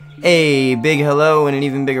A big hello and an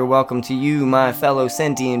even bigger welcome to you, my fellow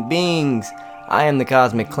sentient beings. I am the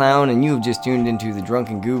Cosmic Klown, and you have just tuned into the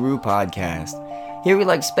Drunken Guru podcast. Here we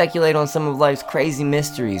like to speculate on some of life's crazy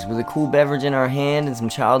mysteries with a cool beverage in our hand and some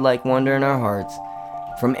childlike wonder in our hearts.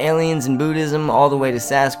 From aliens and Buddhism all the way to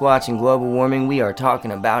Sasquatch and global warming, we are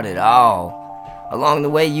talking about it all. Along the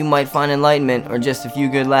way, you might find enlightenment or just a few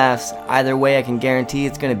good laughs. Either way, I can guarantee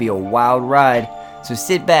it's going to be a wild ride. So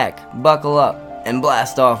sit back, buckle up, and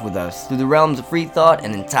blast off with us through the realms of free thought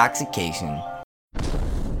and intoxication.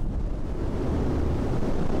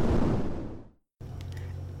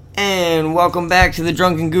 And welcome back to the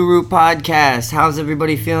Drunken Guru podcast. How's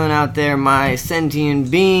everybody feeling out there, my sentient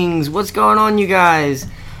beings? What's going on, you guys?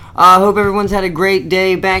 I hope everyone's had a great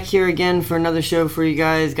day. Back here again for another show for you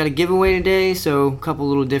guys. Got a giveaway today, so a couple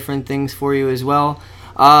little different things for you as well.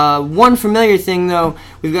 One familiar thing, though,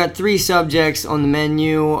 we've got 3 subjects on the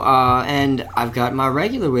menu, and I've got my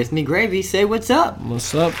regular with me. Gravy, say what's up.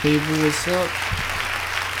 What's up, people? What's up?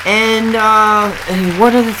 And,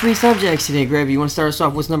 what are the 3 subjects today, Gravy? You want to start us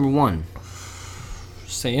off? What's number 1?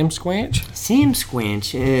 Sam Squanch.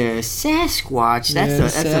 Sasquatch.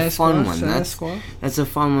 That's a fun one. That's a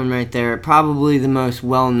fun one right there. Probably the most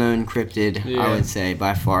well-known cryptid, I would say,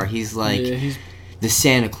 by far. He's like... he's the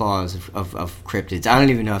Santa Claus of cryptids. I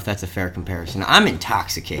don't even know if that's a fair comparison. I'm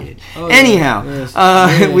intoxicated. Anyhow,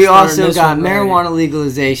 we also got marijuana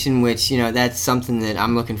legalization, which, that's something that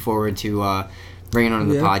I'm looking forward to bringing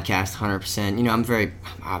onto the podcast 100%. I'm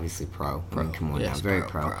obviously pro. Come on now, very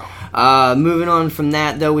pro. Moving on from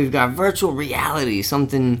that, though, we've got virtual reality,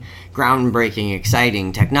 something groundbreaking,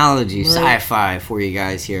 exciting, technology, sci-fi for you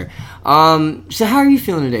guys here. So how are you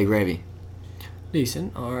feeling today, Gravy?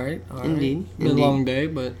 Decent, all right. Indeed. Been a long day,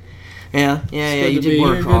 but... Yeah, you did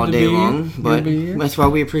work all day long, but that's why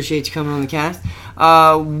we appreciate you coming on the cast.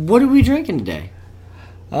 What are we drinking today?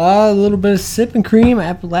 A little bit of sipping cream,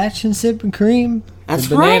 Appalachian sipping cream. That's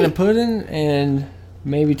banana pudding, and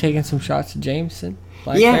maybe taking some shots of Jameson.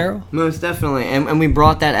 Black Barrel. Most definitely. And we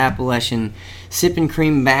brought that Appalachian sipping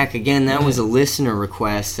cream back again. That was a listener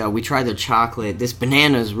request. We tried the chocolate. This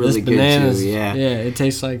banana is really good too. Yeah, it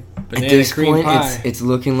tastes like banana at this cream point, pie. It's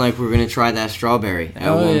looking like we're going to try that strawberry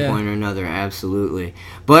at one point or another. Absolutely.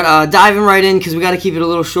 But diving right in, because we got to keep it a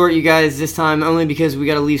little short, you guys, this time, only because we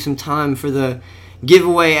got to leave some time for the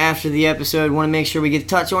giveaway after the episode. Want to make sure we get to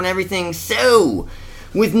touch on everything. So,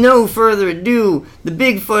 with no further ado, the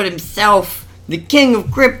Bigfoot himself, the king of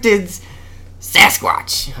cryptids,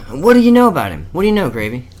 Sasquatch. What do you know about him? What do you know,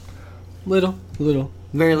 Gravy? Little.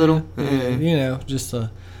 Very little? Just the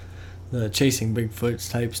chasing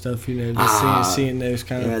Bigfoots type stuff, just seeing those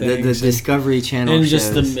kind of things. The Discovery Channel and shows.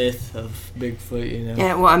 just the myth of Bigfoot,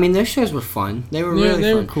 Yeah, well, I mean, those shows were fun. They were really fun.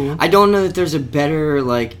 They were cool. I don't know that there's a better,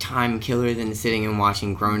 time killer than sitting and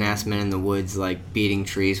watching grown-ass men in the woods, beating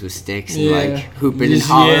trees with sticks and, hooping and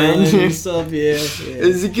hollering. And stuff, It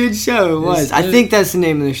was a good show, it was. I think that's the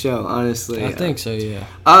name of the show, honestly. I think so, yeah.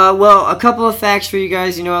 Well, a couple of facts for you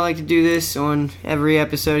guys. I like to do this on every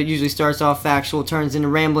episode. It usually starts off factual, turns into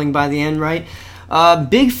rambling by the end, right?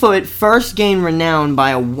 Bigfoot first gained renown by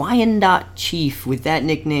a Wyandot chief with that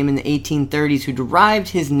nickname in the 1830s who derived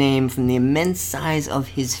his name from the immense size of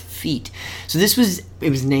his feet. So it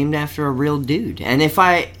was named after a real dude. And if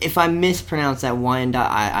I mispronounce that Wyandot,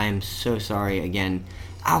 I am so sorry again.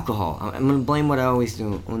 Alcohol. I'm going to blame what I always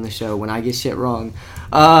do on the show when I get shit wrong.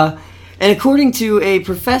 And according to a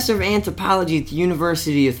professor of anthropology at the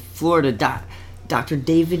University of Florida, Dr.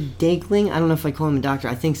 David Daegling, I don't know if I call him a doctor.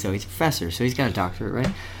 I think so. He's a professor, so he's got a doctorate,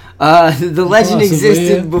 right? The legend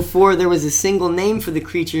existed before there was a single name for the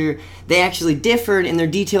creature. They actually differed in their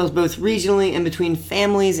details both regionally and between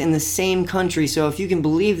families in the same country. So if you can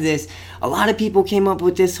believe this, a lot of people came up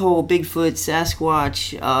with this whole Bigfoot,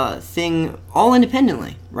 Sasquatch thing all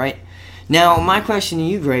independently, right? Now, my question to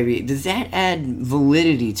you, Gravy, does that add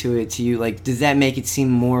validity to it to you? Does that make it seem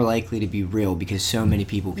more likely to be real because so many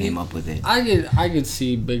people came up with it? I could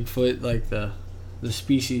see Bigfoot, the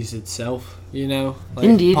species itself,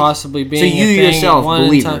 Indeed. Possibly being so you a thing yourself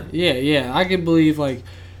believe it? Yeah. I could believe,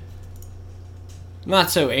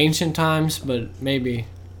 not so ancient times, but maybe...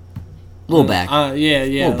 A little back. A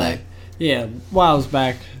little back. Whiles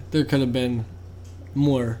back, there could have been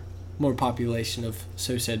more population of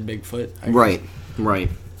so-said Bigfoot. Right.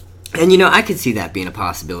 And, I could see that being a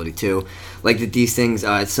possibility, too. That these things,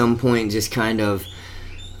 at some point, just kind of,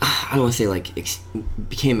 I don't want to say,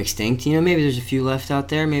 became extinct. Maybe there's a few left out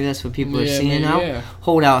there. Maybe that's what people are seeing now. Yeah.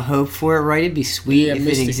 Hold out hope for it, right? It'd be sweet if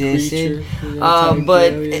it existed.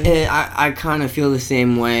 I kind of feel the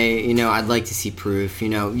same way. I'd like to see proof.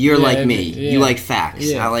 You're like me. You like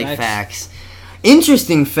facts. I like facts.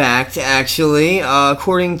 Interesting fact, actually.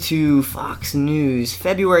 According to Fox News,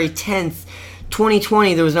 February 10th,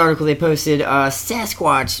 2020, there was an article they posted,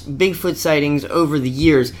 Sasquatch Bigfoot sightings over the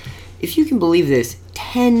years. If you can believe this,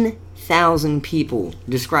 10,000 people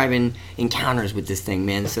describing encounters with this thing,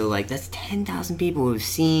 man. So, like, that's 10,000 people who have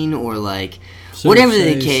seen or, like, whatever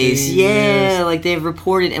the case. Yeah, like, they've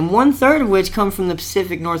reported. And 1/3 of which come from the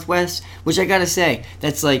Pacific Northwest, which I gotta say,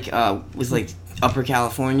 that's, like, was, like, Upper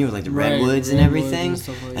California with, like, the redwoods and everything.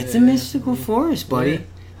 And that's a mystical forest, buddy. Yeah.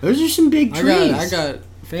 Those are some big trees. I got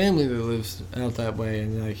family that lives out that way,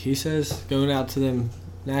 and, like, he says going out to them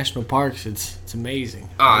national parks, it's amazing.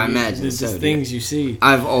 Oh, I imagine the things you see.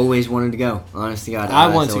 I've always wanted to go. Honest to God, I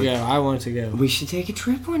want to go. We should take a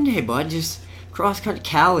trip one day, bud. Just cross country,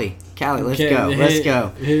 Cali, let's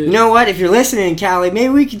go. You know what? If you're listening in Cali,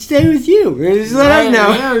 maybe we could stay with you. Just let us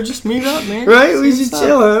know. Yeah, or just meet up, man. Right? We should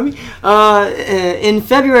chill, homie. In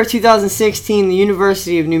February of 2016, the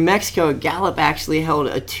University of New Mexico at Gallup actually held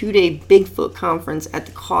a 2-day Bigfoot conference at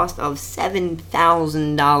the cost of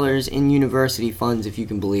 $7,000 in university funds, if you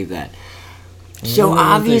can believe that. So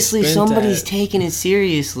obviously somebody's taking it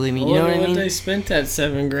seriously. I mean, you know what I mean? They spent that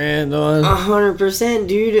 $7,000 on. 100%,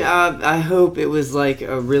 dude. I hope it was like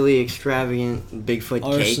a really extravagant Bigfoot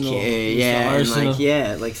arsenal. Cake.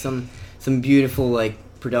 And like some beautiful like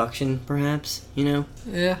production, perhaps. You know?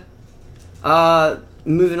 Yeah.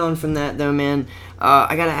 Moving on from that though, man.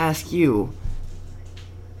 I gotta ask you,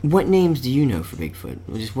 what names do you know for Bigfoot?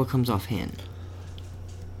 Just what comes offhand?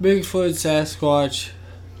 Bigfoot, Sasquatch.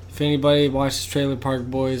 If anybody watches Trailer Park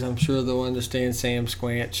Boys, I'm sure they'll understand Sam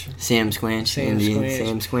Squanch. Sam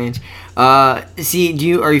Squanch.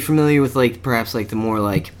 Are you familiar with like perhaps like the more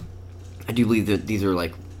like, I do believe that these are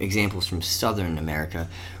like examples from Southern America,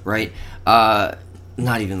 right? Not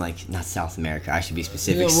South America. I should be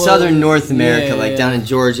specific. Southern North America, down in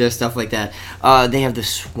Georgia, stuff like that. They have the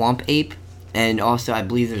swamp ape. And also, I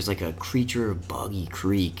believe there's like a creature of Buggy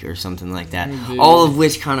Creek or something like that. All of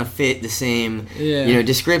which kind of fit the same,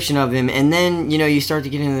 description of him. And then, you start to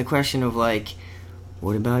get into the question of like,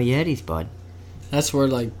 what about Yetis, bud? That's where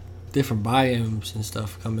like different biomes and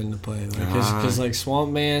stuff come into play. Because like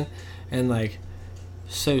Swamp Man and like,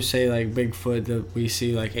 say like Bigfoot that we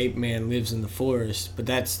see like Ape Man lives in the forest, but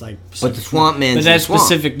that's like but the Swamp Man, but that's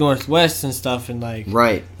Pacific Northwest and stuff and like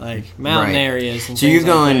mountain areas and so you're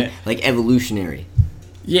going like evolutionary.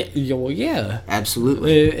 Yeah,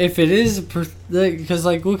 absolutely. If it is because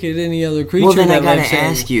like look at any other creature. Well, then I gotta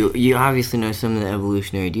ask you. You obviously know some of the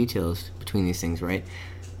evolutionary details between these things, right?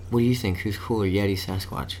 What do you think? Who's cooler, Yeti,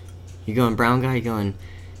 Sasquatch? You going brown guy? You going?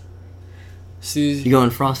 You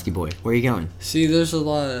going Frosty Boy? Where are you going? See, there's a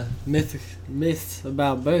lot of myths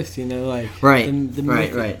about both, like... Right,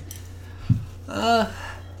 right.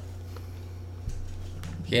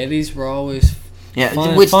 Yetis were always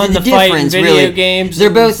fun to fight in video games. They're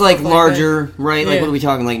both, like, larger, right? Like, what are we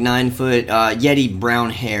talking? Like, 9 foot. Yeti, brown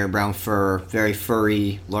hair, brown fur, very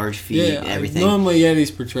furry, large feet, everything. Normally,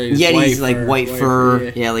 Yeti's portrayed as white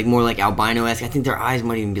fur. Yeah, like, more like albino-esque. I think their eyes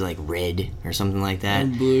might even be, like, red or something like that. Or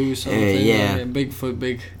blue, something. Bigfoot,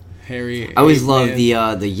 big, hairy. I always loved the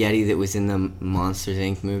Yeti that was in the Monsters,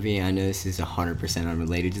 Inc. movie. I know this is 100%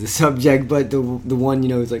 unrelated to the subject, but the one,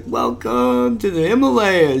 is like, welcome to the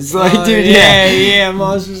Himalayas. Like, dude, yeah,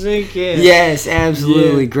 Monsters, Inc., yeah. Yes,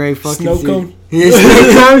 absolutely. Great fucking snow cone. Yeah,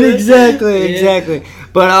 snow cone, exactly.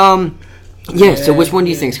 But, so which one do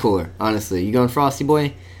you think's cooler, honestly? You going Frosty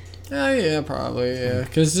Boy? Yeah, probably, yeah.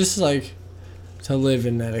 Because this is like... to live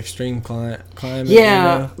in that extreme climate.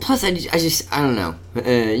 Yeah. Plus, I don't know.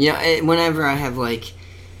 Whenever I have like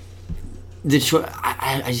the choice,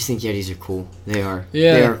 I just think Yetis are cool. They are.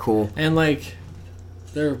 Yeah. They are cool. And like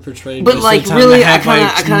they're portrayed. But like really, I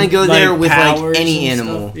kind of go there with like any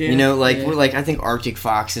animal. Like I think Arctic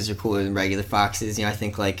foxes are cooler than regular foxes. I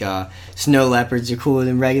think like snow leopards are cooler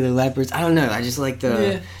than regular leopards. I don't know. I just like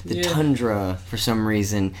the tundra for some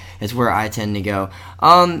reason. It's where I tend to go.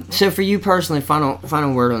 So for you personally,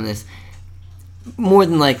 final word on this. More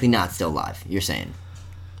than likely, not still alive. You're saying.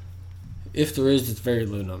 If there is, it's very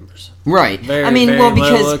low numbers. Right. Very,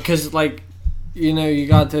 because like you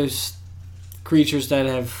got those creatures that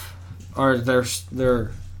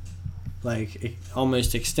they're like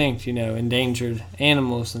almost extinct, endangered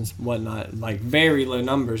animals and whatnot, like very low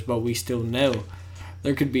numbers, but we still know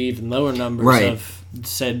there could be even lower numbers of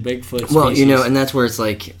said Bigfoot species. Well, you know, and that's where it's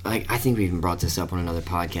like I think we even brought this up on another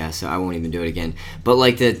podcast, so I won't even do it again. But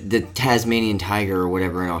like the Tasmanian tiger or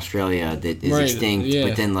whatever in Australia that is extinct,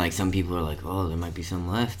 but then like some people are like, oh, there might be some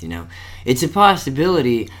left, you know. It's a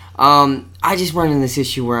possibility. I just run into this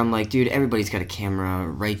issue where I'm like, dude, everybody's got a camera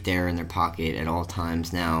right there in their pocket at all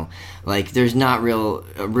times now. Like, there's not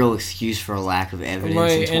a real excuse for a lack of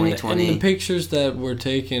evidence in 2020. And the pictures that were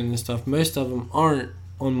taken and stuff, most of them aren't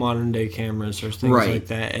on modern day cameras or things like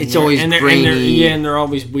that. And it's always grainy. And they're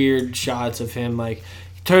always weird shots of him, like,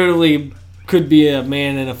 totally could be a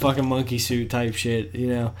man in a fucking monkey suit type shit, you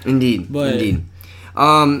know. Indeed.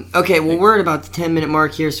 Okay, well, we're at about the 10-minute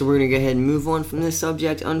mark here, so we're going to go ahead and move on from this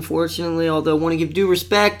subject, unfortunately, although I want to give due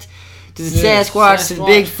respect to the Sasquatch, to the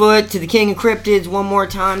Bigfoot, to the king of cryptids one more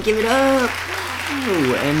time. Give it up!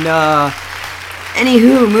 Ooh, and,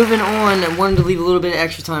 anywho, moving on, I wanted to leave a little bit of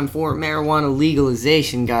extra time for marijuana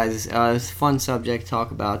legalization, guys. It's a fun subject to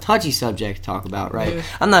talk about, touchy subject to talk about, right? Yeah.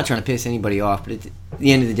 I'm not trying to piss anybody off, but at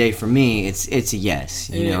the end of the day, for me, it's a yes,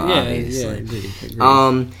 you know, obviously.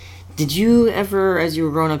 Yeah, did you ever, as you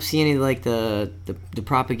were growing up, see any like the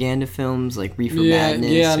propaganda films, like Reefer Madness?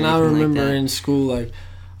 Yeah, and I remember like in school, like,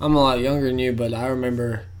 I'm a lot younger than you, but I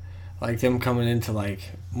remember like them coming into like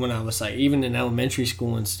when I was like even in elementary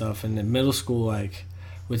school and stuff, and in middle school, like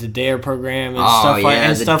with the DARE program and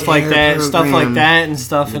stuff like that,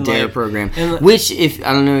 and DARE program, which, if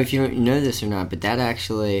I don't know if you know this or not, but that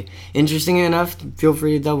actually, interesting enough, feel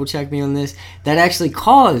free to double check me on this, that actually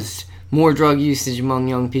caused more drug usage among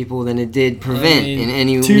young people than it did prevent in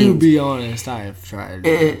any means. To be honest, I have tried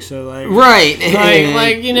drugs, so like... Right.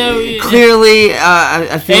 Like, you know... Clearly,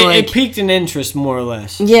 I feel like... It piqued an interest, more or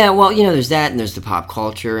less. Yeah, well, you know, there's that, and there's the pop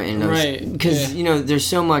culture, and because, you know, there's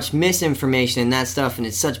so much misinformation and that stuff, and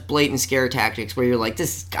it's such blatant scare tactics where you're like,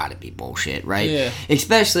 this has got to be bullshit, right? Yeah.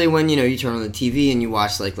 Especially when, you know, you turn on the TV and you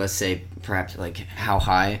watch, like, let's say, perhaps like How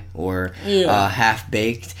High or Half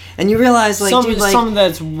Baked, and you realize like some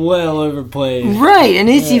that's well overplayed, right? And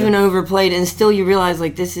it's even overplayed, and still you realize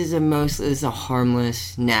like this is a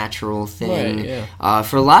harmless, natural thing. Right,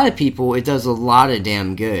 for a lot of people, it does a lot of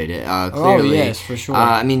damn good. Clearly, oh yes, for sure.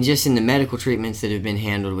 I mean, just in the medical treatments that have been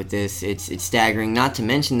handled with this, it's staggering. Not to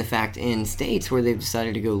mention the fact in states where they've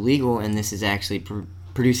decided to go legal, and this is actually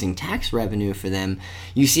producing tax revenue for them,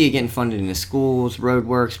 you see it getting funded into schools,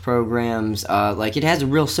 roadworks programs, like it has a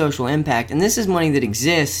real social impact, and this is money that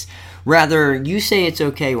exists whether you say it's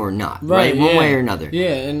okay or not, right? One way or another.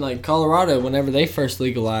 Yeah, and like Colorado, whenever they first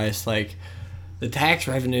legalized, like the tax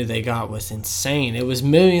revenue they got was insane. It was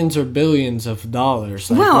millions or billions of dollars.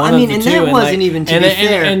 Like, well, I mean, and that wasn't even to be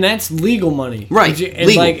fair. And that's legal money, right?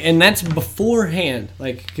 Legal. And that's beforehand.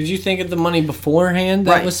 Like, could you think of the money beforehand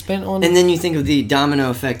that was spent on it? And then you think of the domino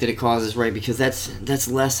effect that it causes, right? Because that's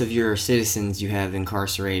less of your citizens you have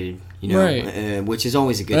incarcerated, you know, which is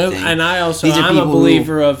always a good thing. And I'm a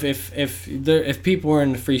believer of if people are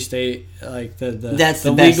in the free state, like that's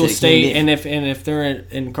the legal state, and if they're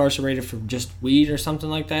incarcerated for just weed or something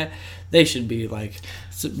like that, they should be like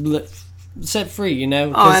set free, you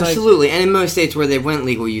know. Oh, absolutely. And in most states where they went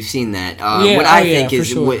legal, you've seen that. What I think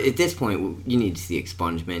is, at this point, you need to see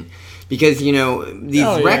expungement. Because, you know,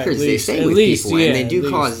 these records, they stay with people, and they do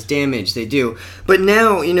cause damage. They do. But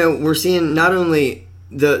now, you know, we're seeing not only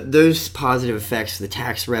those positive effects, the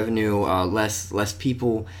tax revenue, less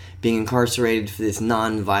people being incarcerated for this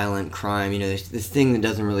non-violent crime, you know, this thing that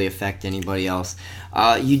doesn't really affect anybody else.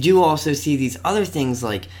 You do also see these other things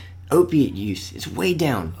like opiate use. It's way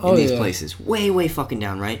down in these places. Way fucking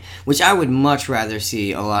down, right? Which I would much rather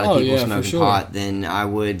see a lot of people smoking pot than I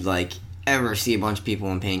would, like, ever see a bunch of people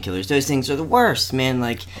on painkillers. Those things are the worst, man.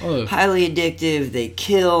 Like, highly addictive. They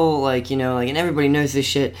kill, like, you know, like, and everybody knows this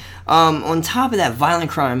shit. On top of that, violent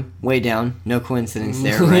crime, way down. No coincidence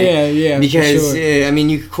there, right? Yeah, because, for sure. I mean,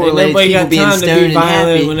 you could correlate it to people being stoned and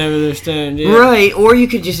happy. Whenever they're stoned, Right, or you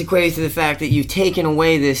could just equate it to the fact that you've taken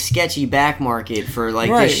away this sketchy back market for, like,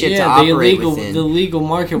 this shit to operate within. The legal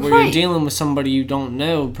market where you're dealing with somebody you don't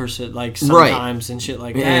know, like, sometimes and shit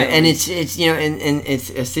like that. And it's you know, and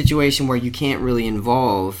it's a situation where you can't really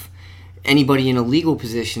involve anybody in a legal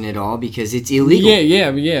position at all because it's illegal.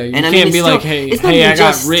 Yeah. You can't be like, hey, I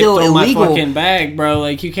got ripped on my fucking bag, bro.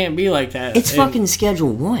 Like, you can't be like that. It's fucking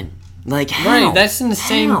Schedule 1. Like, how? Right, that's in the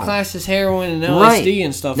same class as heroin and LSD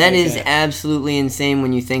and stuff like that. That is absolutely insane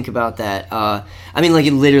when you think about that. I mean, like,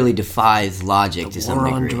 it literally defies logic to some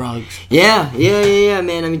degree. War on drugs. Yeah,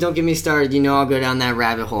 man. I mean, don't get me started. You know, I'll go down that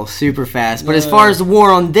rabbit hole super fast. But as far as the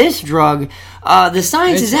war on this drug, the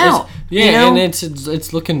science is out. And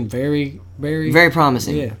it's looking very, very, very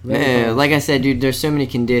promising. Yeah, very like I said, dude, there's so many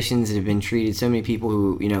conditions that have been treated. So many people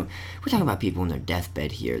who, we're talking about people in their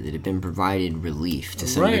deathbed here that have been provided relief to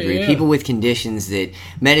some degree. Yeah. People with conditions that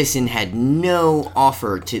medicine had no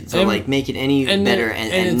offer to make it any better,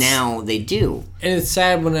 and now they do. And it's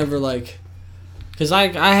sad whenever because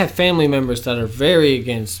I have family members that are very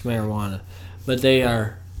against marijuana, but they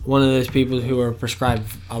are one of those people who are prescribed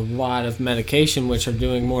a lot of medication, which are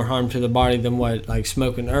doing more harm to the body than what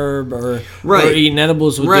smoking herb or eating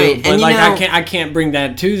edibles would do. But I can't bring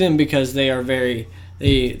that to them because they are very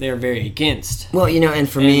against. Well, and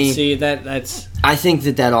for me, see that's. I think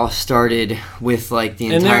that all started with the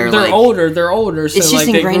entire. And they're older. So it's just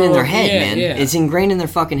ingrained in their head, man. Yeah. It's ingrained in their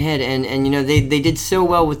fucking head, and they did so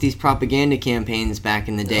well with these propaganda campaigns back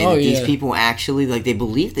in the day that these people actually they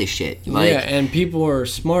believe this shit. And people are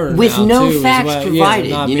smarter with now, no too, facts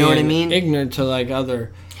provided. You know what I mean? Ignorant to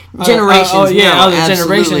other. Generations, other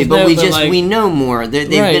absolutely, generations, but we know more. They've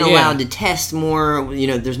been allowed to test more.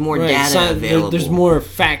 There's more data available. There's more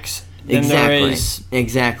facts than there is.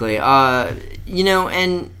 Exactly.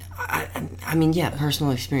 And I mean,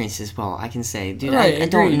 personal experience as well. I can say, dude, I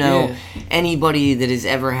don't know anybody that has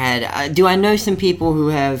ever had. Do I know some people who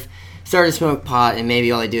have started to smoke pot and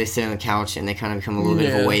maybe all they do is sit on the couch and they kind of become a little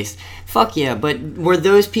bit of a waste? Fuck yeah, but were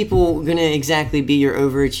those people gonna exactly be your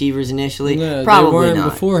overachievers initially? No, probably they weren't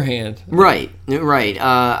not. Beforehand. Right.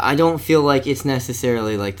 I don't feel like it's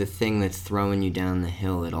necessarily the thing that's throwing you down the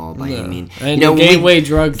hill at all by any means. And the gateway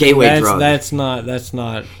drug. That's not.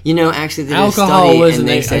 Actually, they alcohol did a study wasn't and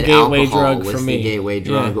they a said gateway alcohol drug was for the me. gateway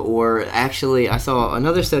drug. Yeah. Or actually, I saw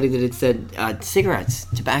another study that had said cigarettes,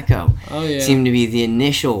 tobacco, seemed to be the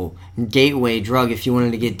initial gateway drug if you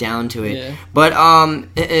wanted to get down to it. Yeah. But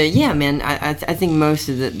man, I think most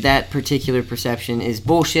of that particular perception is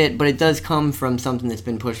bullshit, but it does come from something that's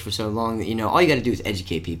been pushed for so long that all you got to do is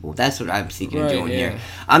educate people. That's what I'm seeking and doing here.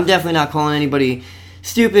 I'm definitely not calling anybody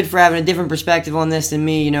stupid for having a different perspective on this than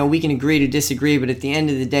me. We can agree to disagree, but at the end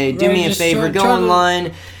of the day, do me a favor, go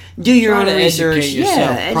online. Do your own research.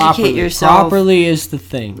 Educate yourself. Properly is the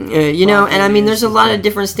thing. And I mean, there's a lot of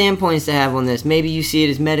different standpoints to have on this. Maybe you see it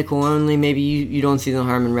as medical only. Maybe you don't see the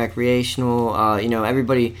harm in recreational.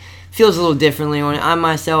 Everybody feels a little differently on it. I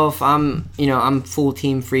myself, I'm full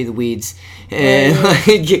team free the weeds. But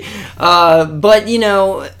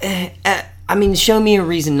I mean, show me a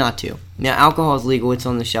reason not to. Now, alcohol is legal. It's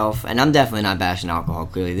on the shelf. And I'm definitely not bashing alcohol,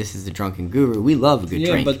 clearly. This is the Drunken Guru. We love a good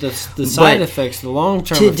drink. Yeah, but the side effects, the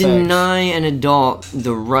long-term effects. To deny an adult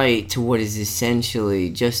the right to what is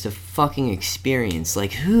essentially just a fucking experience.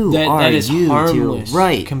 Who are that is you harmless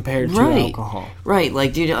to... compared to alcohol. Right.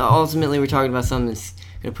 Dude, ultimately, we're talking about something that's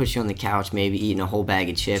going to put you on the couch, maybe eating a whole bag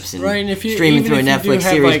of chips and streaming through a Netflix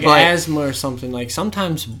series. If you have asthma or something,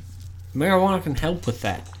 sometimes marijuana can help with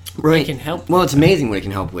that. Right. It can help. Well, it's amazing what it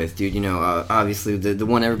can help with, dude. Obviously, the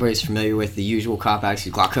one everybody's familiar with, the usual cop-out,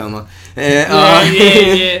 is glaucoma. My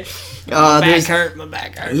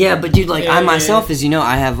back hurt. Yeah, but dude, I myself, as you know,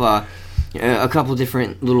 I have a couple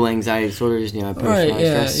different little anxiety disorders. Post-traumatic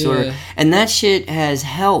stress disorder, and that shit has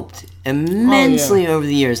helped immensely over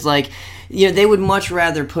the years. They would much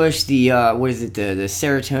rather push the the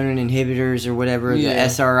serotonin inhibitors or whatever, the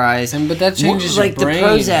SRIs, but that changes your brain, the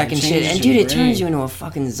Prozac and shit. And dude, it turns you into a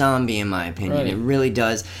fucking zombie, in my opinion. Right. It really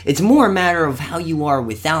does. It's more a matter of how you are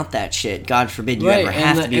without that shit. God forbid you ever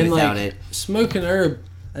have to be without it. Smoking herb.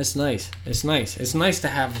 That's nice. It's nice. It's nice to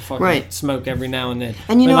have a fucking smoke every now and then.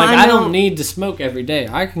 And I don't need to smoke every day.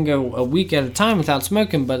 I can go a week at a time without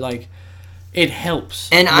smoking, but it helps.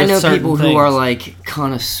 And I know people who are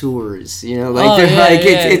connoisseurs,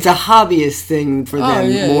 it's a hobbyist thing for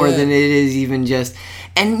them more than it is even just.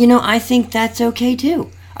 And I think that's okay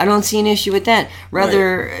too. I don't see an issue with that.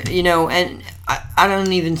 Rather, and I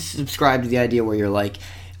don't even subscribe to the idea where you're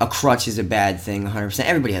a crutch is a bad thing 100%.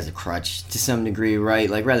 Everybody has a crutch to some degree, right?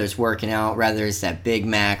 Rather it's working out, rather it's that Big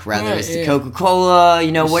Mac, rather it's the Coca-Cola,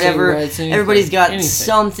 whatever. Everybody's got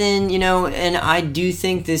something, and I do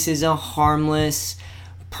think this is a harmless,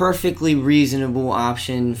 perfectly reasonable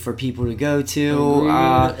option for people to go to.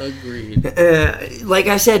 Agreed. Like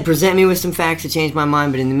I said, present me with some facts to change my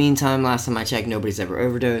mind, but in the meantime, last time I checked, nobody's ever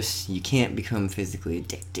overdosed. You can't become physically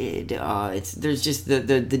addicted. There's just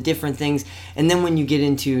the different things, and then when you get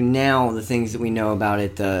into now the things that we know about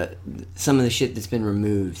it, some of the shit that's been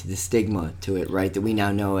removed, the stigma to it, right, that we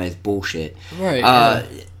now know as bullshit. Right.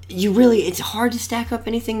 It's hard to stack up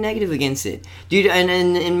anything negative against it, dude. And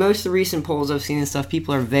in most of the recent polls I've seen and stuff,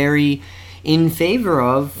 people are very in favor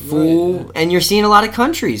of full, and you're seeing a lot of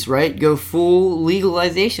countries, right, go full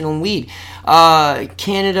legalization on weed.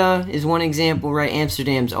 Canada is one example, right?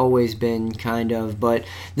 Amsterdam's always been kind of, but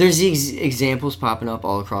there's these examples popping up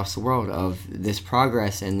all across the world of this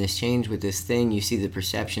progress and this change with this thing. You see the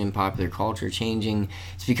perception in popular culture changing.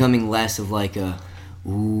 It's becoming less of like a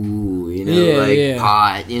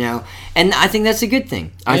pot, and I think that's a good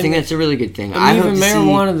thing. I think that's a really good thing. I even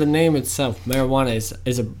marijuana, the name itself, marijuana is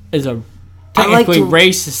a technically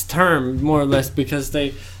racist term, more or less, because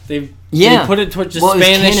they put it towards the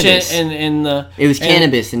Spanish and the... It was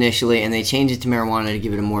cannabis initially, and they changed it to marijuana to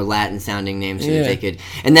give it a more Latin-sounding name so that they could...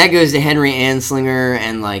 And that goes to Henry Anslinger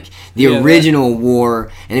and, like, the original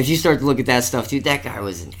war. And if you start to look at that stuff, dude, that guy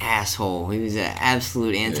was an asshole. He was an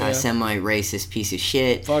absolute anti-Semite racist piece of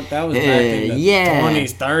shit. Fuck, that was back in the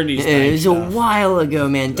 20s, 30s. It was a while ago,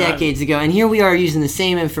 man, decades ago. And here we are using the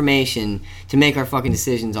same information to make our fucking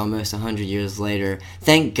decisions almost 100 years later.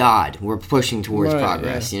 Thank God we're pushing towards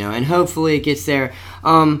progress, and hopefully it gets there.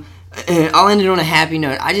 I'll end it on a happy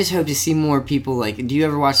note. I just hope to see more people, like, do you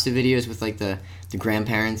ever watch the videos with, like, the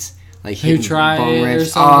grandparents? Like, who try it or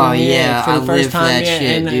something? Oh, yeah, for the first live time, that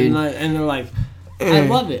shit, dude. And they're like, I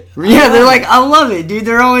love it. They're like, I love it, dude.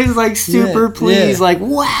 They're always, like, super pleased. Like,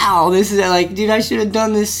 wow, this is, like, dude, I should have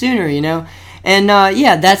done this sooner, And,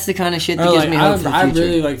 that's the kind of shit that gives me hope for the future. I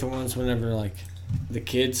really like the ones whenever, like, the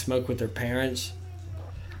kids smoke with their parents.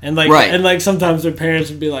 And like sometimes their parents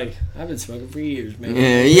would be like, I've been smoking for years, man.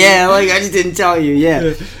 Like I just didn't tell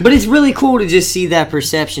you, But it's really cool to just see that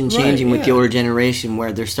perception changing with the older generation,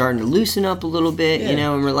 where they're starting to loosen up a little bit,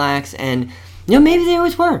 and relax. And maybe they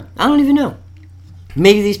always were. I don't even know.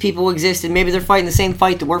 Maybe these people existed. Maybe they're fighting the same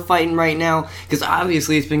fight that we're fighting right now. Because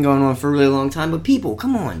obviously it's been going on for a really long time. But people,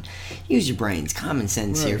 come on, use your brains, common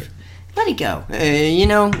sense here. Let it go.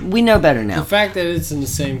 We know better now. The fact that it's in the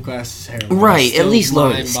same class as heroin. Right, at least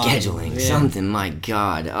lower the scheduling. Something, my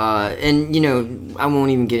God. And, I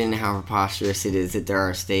won't even get into how preposterous it is that there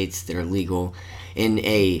are states that are legal in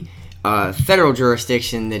a federal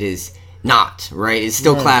jurisdiction that is not, right? It's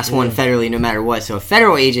still class 1 federally no matter what. So a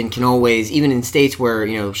federal agent can always, even in states where,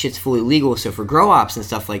 shit's fully legal, so for grow ops and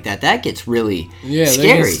stuff like that gets really scary.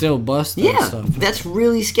 They can still bust that stuff. That's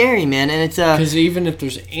really scary, man. And it's because even if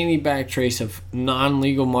there's any back trace of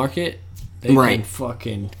non-legal market, they can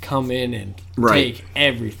fucking come in and take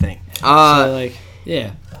everything.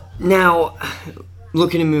 Now,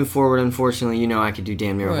 looking to move forward, unfortunately, I could do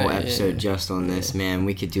damn near a whole episode just on this, man.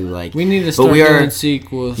 We could do, like... We need to start doing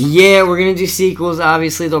sequels. Yeah, we're going to do sequels.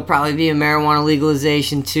 Obviously, there'll probably be a marijuana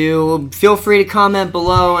legalization, too. Feel free to comment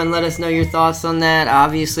below and let us know your thoughts on that.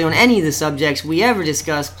 Obviously, on any of the subjects we ever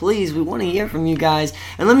discuss, please, we want to hear from you guys.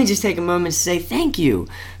 And let me just take a moment to say thank you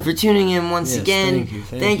for tuning in once again.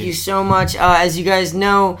 Thank you so much. As you guys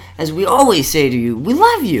know, as we always say to you, we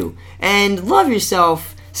love you. And love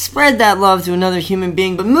yourself. Spread that love to another human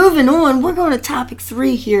being. But moving on, we're going to topic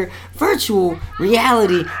 3 here. Virtual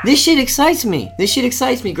reality. This shit excites me.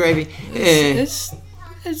 Gravy. It's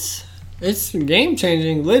game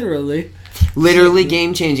changing, literally. Literally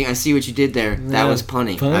game changing. I see what you did there. That was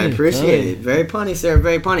punny. I appreciate it. Very punny, sir.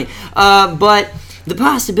 Very punny. But the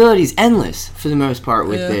possibilities endless for the most part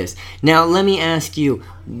with this. Now, let me ask you,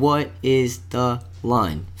 what is the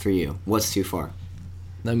line for you? What's too far?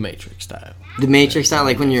 The Matrix style. The Matrix style,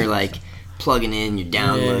 like when you're like plugging in, you're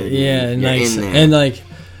downloading. And like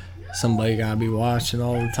somebody gotta be watching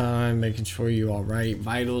all the time, making sure you're all right,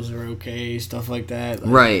 vitals are okay, stuff like that.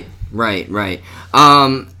 Like, right.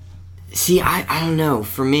 See, I don't know.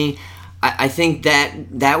 For me, I think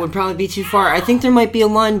that would probably be too far. I think there might be a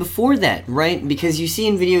line before that, right? Because you see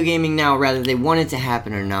in video gaming now, whether they want it to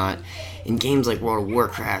happen or not, in games like World of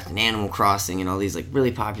Warcraft and Animal Crossing and all these like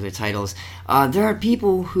really popular titles, there are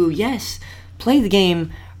people who, yes, play the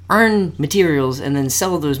game, earn materials, and then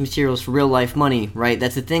sell those materials for real life money, right?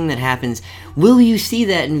 That's a thing that happens. Will you see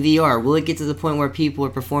that in VR? Will it get to the point where people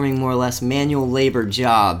are performing more or less manual labor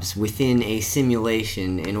jobs within a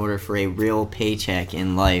simulation in order for a real paycheck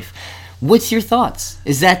in life? What's your thoughts?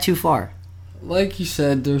 Is that too far? Like you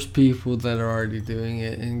said, there's people that are already doing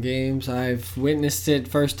it in games. I've witnessed it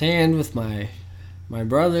firsthand with my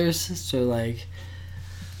brothers. So, like,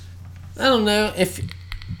 I don't know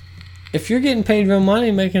if you're getting paid real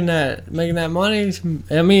money, making that money.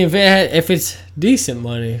 I mean, if it's decent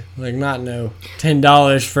money, like not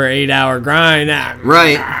 $10 for 8-hour grind.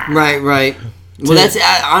 Right. Well, that's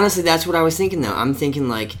honestly that's what I was thinking though. I'm thinking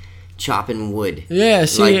like chopping wood. Yeah,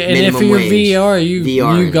 see, like, and if you're VR,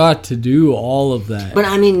 you got to do all of that. But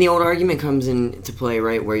I mean, the old argument comes into play,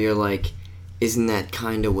 right, where you're like, isn't that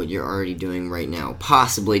kind of what you're already doing right now?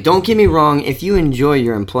 Possibly. Don't get me wrong. If you enjoy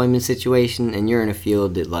your employment situation and you're in a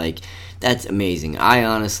field that, like, that's amazing. I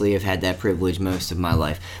honestly have had that privilege most of my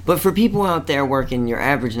life. But for people out there working your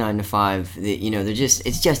average 9 to 5, that, you know,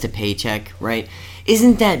 it's just a paycheck, right?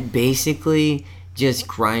 Isn't that basically just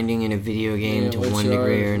grinding in a video game to one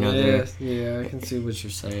degree or another? Yeah, I can see what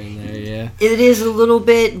you're saying there, yeah. It is a little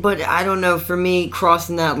bit, but I don't know. For me,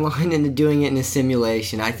 crossing that line into doing it in a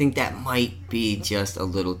simulation, I think that might be just a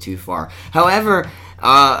little too far. However,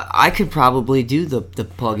 I could probably do the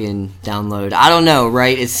plug-in download. I don't know,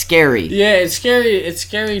 right? It's scary. Yeah, it's scary. It's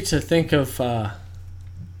scary to think of,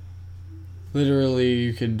 literally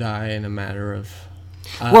you could die in a matter of...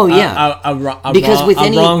 because with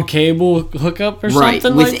any wrong cable hookup or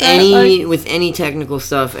something with like that. With any technical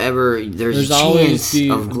stuff ever, there's a always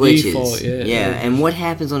chance of glitches. Default, and what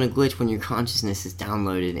happens on a glitch when your consciousness is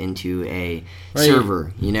downloaded into a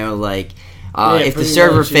server? You know, like if the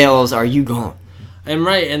server fails, are you gone?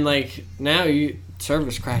 And like now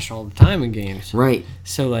servers crash all the time in games. Right.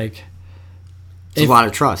 So like. It's a lot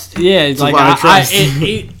of trust. Yeah, it's like a lot of trust.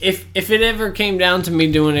 If it ever came down to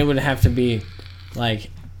me doing it, would have to be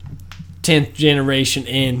like 10th generation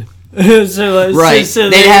in. So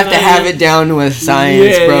they'd have to have it down with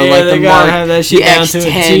science, bro. Like the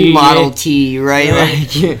X10 Model T, right?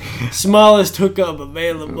 Like smallest hookup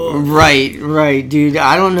available. Right, dude.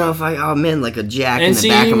 I don't know if like a jack in the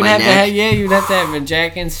back of my neck. You'd have to have a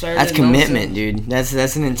jack inserted. That's commitment, dude. That's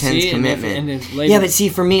an intense commitment. Yeah, but see,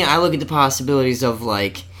 for me, I look at the possibilities of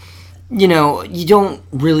like, you know, you don't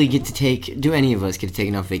really get to do any of us get to take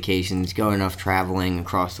enough vacations, go enough traveling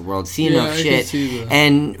across the world, see enough shit.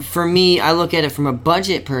 And for me, I look at it from a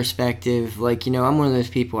budget perspective. Like, you know, I'm one of those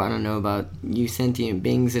people, I don't know about you sentient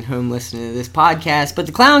beings at home listening to this podcast, but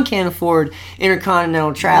the clown can't afford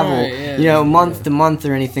intercontinental travel, you know, month to month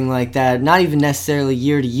or anything like that. Not even necessarily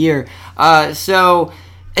year to year. So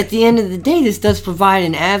at the end of the day, this does provide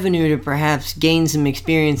an avenue to perhaps gain some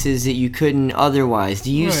experiences that you couldn't otherwise. Do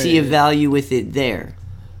you see a value with it there?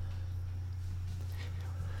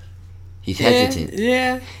 He's hesitant.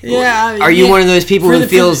 Yeah. Are you one of those people who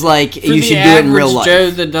feels like you should do it in real life? Joe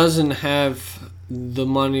that doesn't have the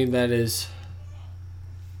money that is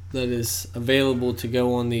available to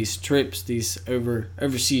go on these trips, these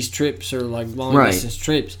overseas trips or like long distance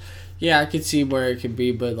trips. Yeah, I could see where it could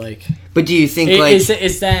be, but like. But do you think is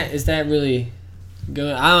that really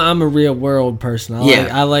good? I'm a real world person.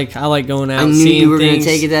 I like going out, seeing you were things,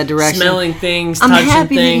 gonna take it that direction. Smelling things, I'm touching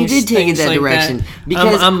happy things, that you did take it that like direction that.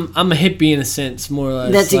 because I'm a hippie in a sense, more or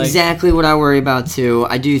less. That's exactly what I worry about too.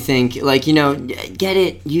 I do think, like, you know, get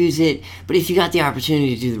it, use it, but if you got the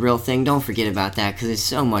opportunity to do the real thing, don't forget about that because it's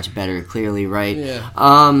so much better. Clearly, right? Yeah.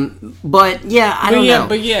 But yeah, I don't know.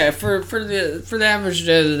 But yeah, for the average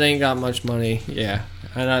Joe that ain't got much money, yeah,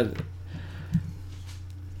 and I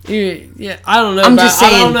don't know. I'm just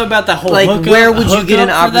saying, I don't know about the whole. Like, hookup, where would you get an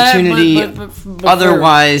opportunity but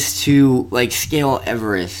otherwise to like scale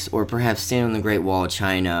Everest or perhaps stand on the Great Wall of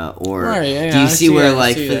China? Or do you see where,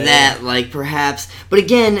 like, for that, like perhaps? But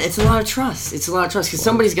again, it's a lot of trust. It's a lot of trust because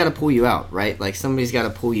somebody's got to pull you out, right? Like somebody's got to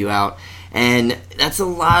pull you out, and that's a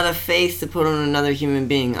lot of faith to put on another human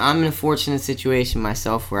being. I'm in a fortunate situation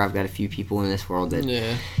myself where I've got a few people in this world that,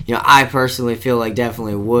 you know, I personally feel like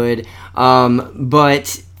definitely would.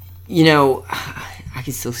 But you know, I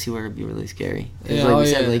can still see where it'd be really scary. Like we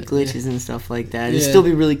said, like glitches and stuff like that. It'd still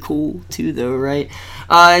be really cool too, though, right?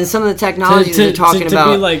 And some of the technologies they're talking about.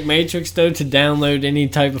 To be like Matrix, though, to download any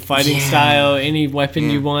type of fighting style, any weapon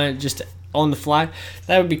you want, just on the fly,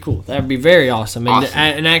 that would be cool. That would be very awesome.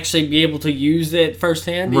 And actually be able to use it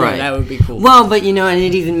firsthand, that would be cool. Well, but you know, and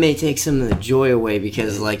it even may take some of the joy away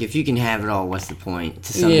because, like, if you can have it all, what's the point?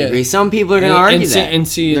 To some degree, some people are going to argue that.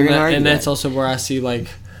 And that's also where I see like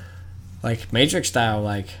Matrix style,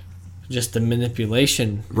 like just the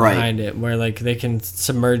manipulation behind it, where like they can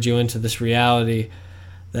submerge you into this reality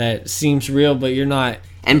that seems real, but you're not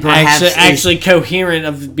and perhaps actually coherent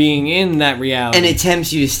of being in that reality. And it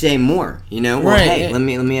tempts you to stay more, you know? Well, hey, let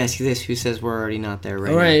me ask you this. Who says we're already not there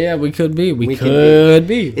right now? Right, yeah, we could be. We could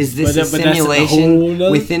be. Is this a simulation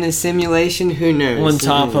within a simulation? Who knows? On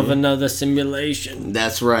top of another simulation.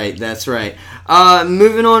 That's right.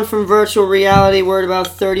 Moving on from virtual reality, we're at about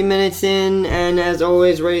 30 minutes in, and as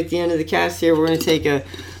always, right at the end of the cast here, we're going to take a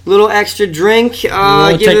little extra drink. Take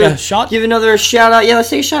a shot? Give another shout out. Yeah, let's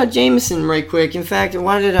take a shot of Jameson right quick. In fact,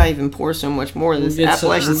 why did I even pour so much more of this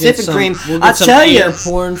Appalachian Sipping Cream? I'll tell you.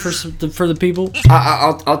 Pouring for the people.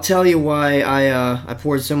 I'll tell you why I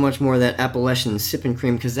poured so much more of that Appalachian Sipping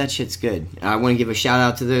Cream, because that shit's good. I want to give a shout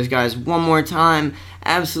out to those guys one more time.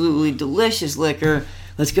 Absolutely delicious liquor.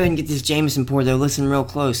 Let's go ahead and get this Jameson pour, though. Listen real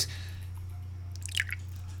close.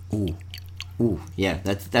 Ooh, yeah,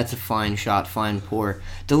 that's a fine shot, fine pour.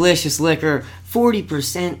 Delicious liquor,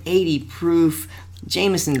 40%, 80 proof.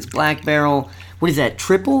 Jameson's Black Barrel. What is that,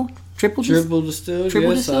 triple distilled? Triple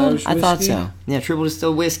yes, distilled? Irish I thought whiskey. so. Yeah, triple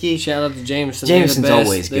distilled whiskey. Shout out to Jameson. Jameson's They're the best.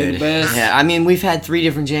 always They're good. the best. Yeah, I mean, we've had 3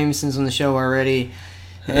 different Jamesons on the show already.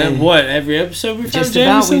 What, every episode we've Just had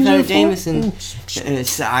about, Jameson? we've had a Jameson.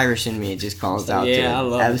 It's the Irish in me. It just calls out to it. Yeah, I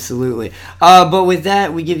love Absolutely. It. But with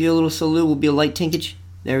that, we give you a little salute. Will be a light tinkage.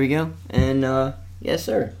 There we go. And, yes,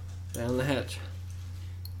 sir. Down the hatch.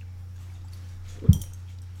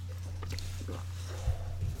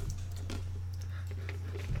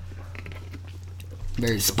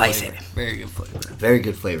 Very spicy. Very good flavor. Very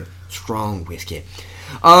good flavor. Strong whiskey.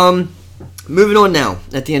 Moving on now.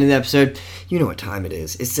 At the end of the episode, you know what time it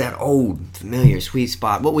is. It's that old, familiar, sweet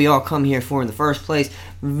spot. What we all come here for in the first place.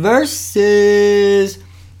 Versus...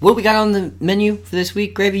 What we got on the menu for this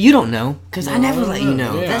week, Gravy? You don't know, because I never let you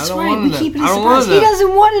know. Yeah, That's right, we keep it a I don't surprise. wanna He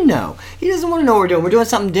doesn't want to know. He doesn't want to know what we're doing. We're doing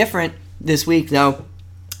something different this week, though.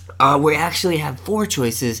 We actually have 4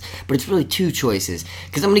 choices, but it's really 2 choices.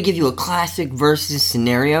 Because I'm going to give you a classic versus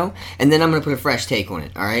scenario, and then I'm going to put a fresh take on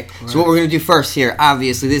it, all right? So what we're going to do first here,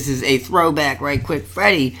 obviously, this is a throwback right quick.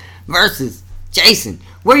 Freddy versus Jason.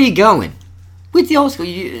 Where are you going? With the old school.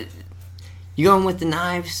 You going with the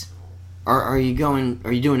knives? Or are you doing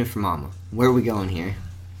it for mama? Where are we going here?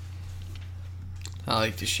 I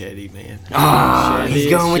like the Shetty, man. Oh, he's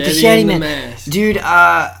going with the Shetty, man. Dude,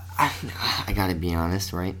 I gotta be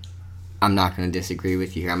honest, right? I'm not gonna disagree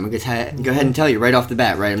with you here. I'm gonna go ahead and tell you right off the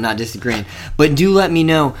bat, right? I'm not disagreeing. But do let me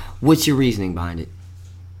know, what's your reasoning behind it?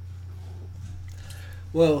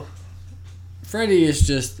 Well, Freddy is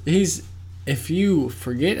just, if you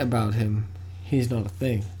forget about him, he's not a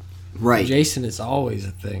thing. Right. Jason is always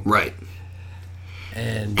a thing. Right.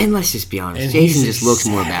 And let's just be honest, Jason just looks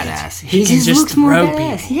more badass. He just looks more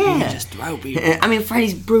badass. Yeah. He can just throw people. I mean,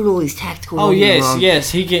 Freddy's brutal. He's tactical. Oh yes.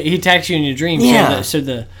 He attacks you in your dreams. Yeah. So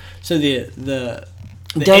the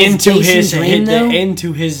Does end to Jason dream, though? the end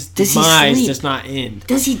to his demise does not end.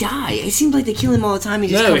 Does he die? It seems like they kill him all the time. He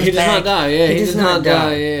just comes he does back. not die. Yeah, he does not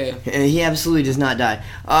die. Yeah. He absolutely does not die.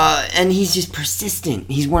 And he's just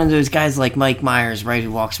persistent. He's one of those guys like Mike Myers, right,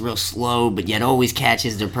 who walks real slow, but yet always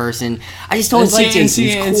catches their person. I just don't like Jason.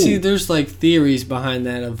 He's cool. And see, there's like theories behind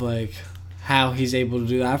that of like how he's able to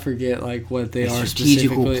do that. I forget like what they are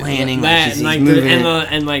strategical specifically. planning, that, like moving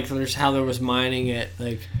and like there's how there was mining at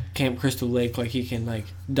like Camp Crystal Lake, like he can like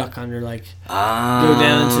duck under, like go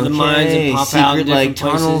down into the mines and pop out in different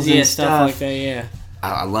tunnels places, and stuff like that. Yeah,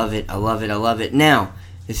 I love it. I love it. I love it. Now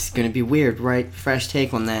this is gonna be weird, right? Fresh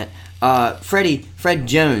take on that. Fred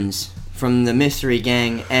Jones from the Mystery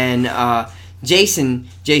Gang, and Jason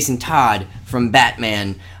Todd from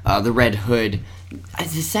Batman, the Red Hood.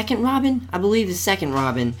 The second Robin, I believe, the second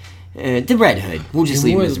Robin. The Red Hood. We'll just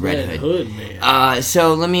leave him as the Red Hood. Man.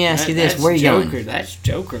 So let me ask you this: where are you going? That's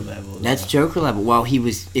Joker level. That's Joker level. Well, he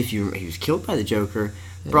was killed by the Joker,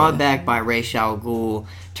 brought back by Ra's al Ghul,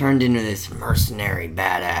 turned into this mercenary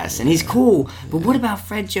badass, and he's cool. But what about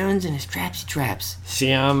Fred Jones and his trapsy traps?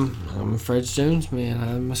 See, I'm a Fred Jones man.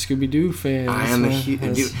 I'm a Scooby Doo fan. I am a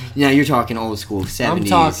huge. Now you're talking old school 70s. I'm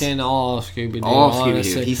talking all Scooby Doo. All Scooby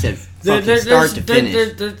Doo. He said fucking start to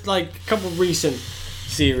finish. There's like a couple recent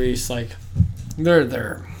series, like they're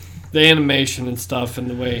the animation and stuff and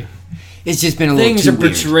the way it's just been a little things too are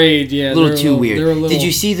portrayed. Weird. Yeah, a little too weird. Little, Did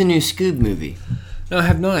you see the new Scoob movie? No, I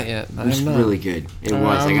have not yet. It was really good. It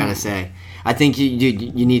was. I gotta say. I think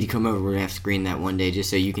you need to come over. We're gonna have to screen that one day just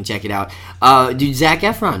so you can check it out. Dude, Zac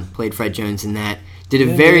Efron played Fred Jones in that. Did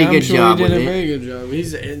a very good job with it. He did a very good job.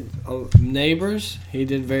 He's in Neighbors. He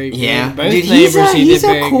did very good. Yeah, both dude, Neighbors. He's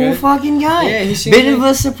a cool fucking guy. Yeah, he's bit of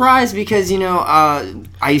a surprise because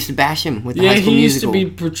I used to bash him with the High School Musical. He used to be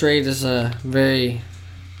portrayed as a very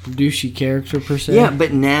douchey character per se. Yeah,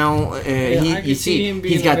 but now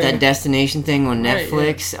he's got that Destination thing on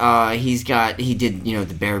Netflix. Right, yeah. He did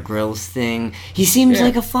the Bear Grylls thing. He seems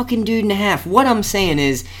like a fucking dude and a half. What I'm saying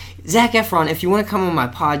is, Zac Efron, if you want to come on my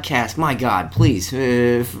podcast, my God, please, for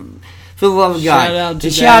the love of God,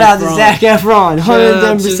 shout out to Zac Efron,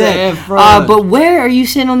 110%. But where are you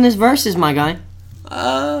sitting on this versus, my guy?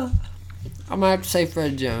 I'm gonna have to say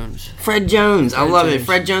Fred Jones. Fred Jones, I love it.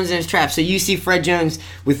 Fred Jones and his trap. So you see Fred Jones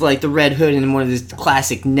with like the red hood and one of his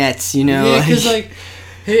classic nets, Yeah, because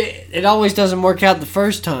it always doesn't work out the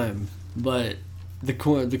first time, but the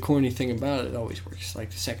corny thing about it always works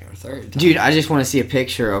like the second or third time. Dude, I just want to see a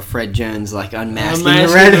picture of Fred Jones like unmasking the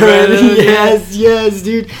Unmasking Red the Red Hood. Hood, Yes,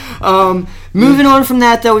 dude. Moving on from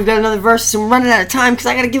that though, we've got another verse, so we're running out of time because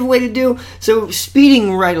I got a giveaway to do. So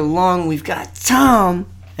speeding right along, we've got Tom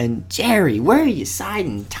and Jerry. Where are you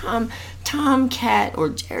siding, Tom Cat or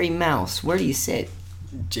Jerry Mouse? Where do you sit?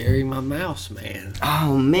 Jerry, my mouse, man.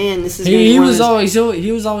 Oh man, this is He was always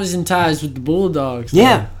in ties with the Bulldogs.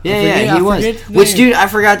 Yeah, he was. Which, dude, I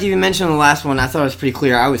forgot to even mention on the last one. I thought it was pretty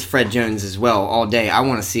clear. I was Fred Jones as well all day. I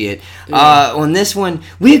want to see it. Yeah. On this one,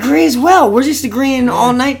 we agree as well. We're just agreeing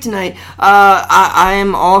all night tonight. I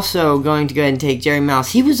am also going to go ahead and take Jerry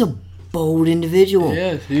Mouse. He was a bold individual.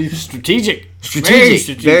 Yeah, he's strategic. Very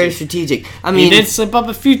strategic. I mean, he did slip up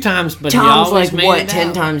a few times, but Tom's he always like made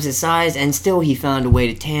 10 times his size, and still he found a way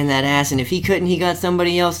to tan that ass. And if he couldn't, he got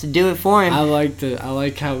somebody else to do it for him. I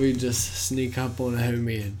like how we just sneak up on a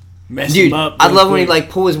homie and mess Dude, him up. I love when he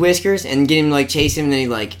like pull his whiskers and get him to like chase him, and then he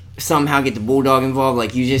like somehow get the bulldog involved,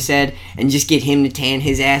 like you just said, and just get him to tan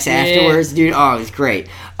his ass afterwards, dude. Oh, it's great.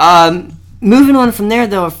 Moving on from there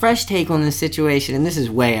though, a fresh take on this situation, and this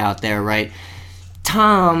is way out there, right?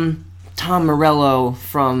 Tom Morello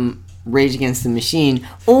from Rage Against the Machine,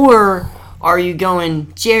 or are you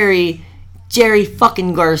going Jerry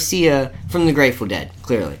fucking Garcia from the Grateful Dead?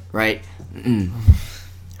 Clearly, right?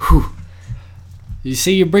 Whew. You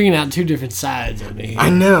see, you're bringing out two different sides of me.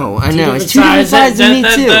 I know. It's two different sides of me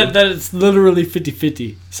too. That it's literally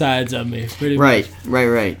 50-50 sides of me. Pretty much.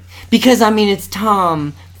 Right. Because I mean, it's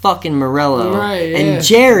Tom fucking Morello and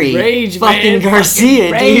Jerry Rage, fucking man, Garcia,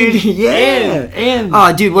 fucking dude. Yeah. And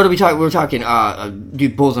oh, dude, what are we talking? We're talking,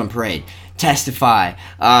 dude, Bulls on Parade, Testify,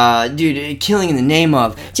 dude, Killing in the Name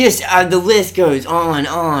of. Just the list goes on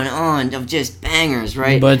of just bangers,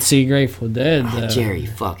 right? But see, Grateful Dead, Jerry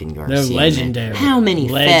fucking Garcia, they're legendary. Man. How many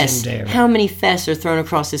fests are thrown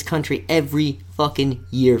across this country every fucking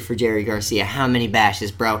year for Jerry Garcia? How many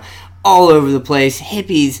bashes, bro? All over the place,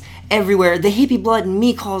 hippies everywhere. The hippie blood in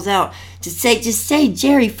me calls out to just say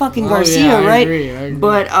Jerry fucking Garcia, right? I agree.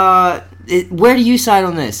 But where do you side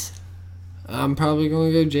on this? I'm probably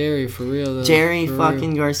gonna go Jerry for real. Though. Jerry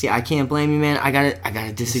fucking Garcia. I can't blame you, man. I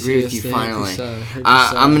gotta disagree with you finally.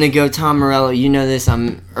 I'm gonna go Tom Morello. You know this.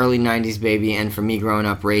 I'm early '90s baby, and for me growing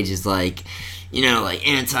up, Rage is like, like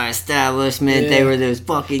anti-establishment. They were those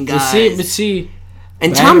fucking guys. But see.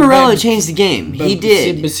 And Tom Morello changed the game. He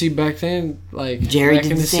did. But see, back then, like Jerry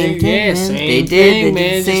did the same thing. Yeah, they did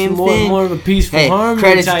the same thing. More of a peaceful harmony.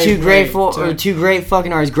 Credits to two great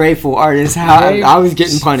fucking artists. Grateful artists. I was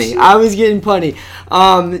getting punny.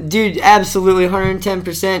 Dude, absolutely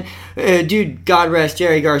 110%. Dude, God rest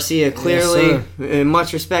Jerry Garcia. Clearly,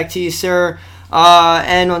 much respect to you, sir.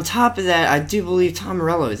 And on top of that, I do believe Tom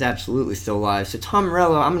Morello is absolutely still alive. So Tom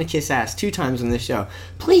Morello, I'm gonna kiss ass 2 times on this show.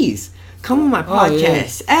 Please. Come on my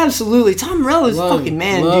podcast. Absolutely. Tom Morello's fucking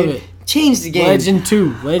man, dude. It. Changed the game. Legend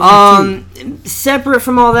 2. Separate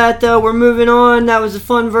from all that, though, we're moving on. That was a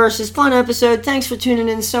fun episode. Thanks for tuning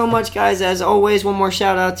in so much, guys. As always, one more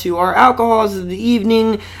shout out to our alcohols of the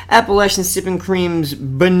evening: Appalachian Sipping Cream's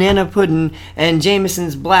Banana Pudding and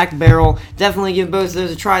Jameson's Black Barrel. Definitely give both of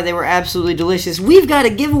those a try. They were absolutely delicious. We've got a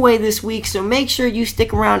giveaway this week, so make sure you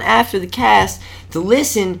stick around after the cast to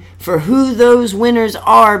listen for who those winners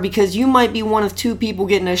are, because you might be one of 2 people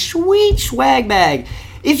getting a sweet swag bag.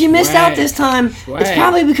 If you missed out this time, it's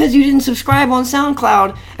probably because you didn't subscribe on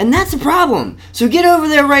SoundCloud, and that's a problem. So get over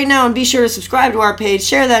there right now and be sure to subscribe to our page.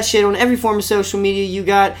 Share that shit on every form of social media you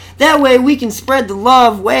got. That way we can spread the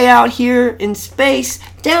love way out here in space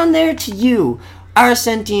down there to you, our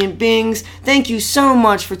sentient beings. Thank you so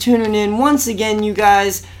much for tuning in. Once again, you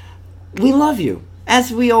guys, we love you,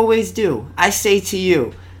 as we always do. I say to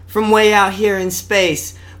you, from way out here in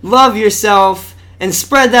space, love yourself and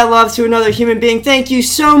spread that love to another human being. Thank you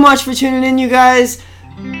so much for tuning in, you guys.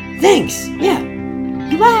 Thanks. Yeah.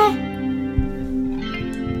 Goodbye.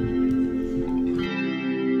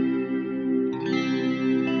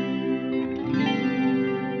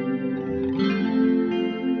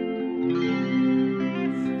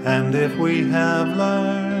 And if we have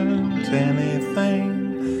learned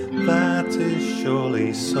anything, that is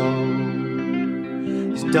surely so.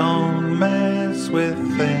 Don't mess with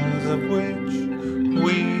things of which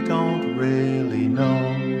we don't really know.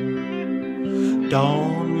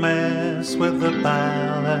 Don't mess with the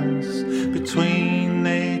balance between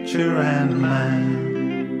nature and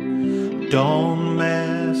man. Don't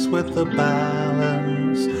mess with the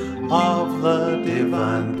balance of the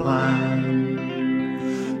divine plan.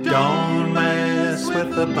 Don't mess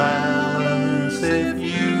with the balance if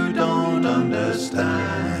you don't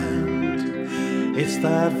understand. It's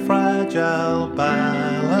that fragile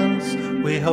balance we hold.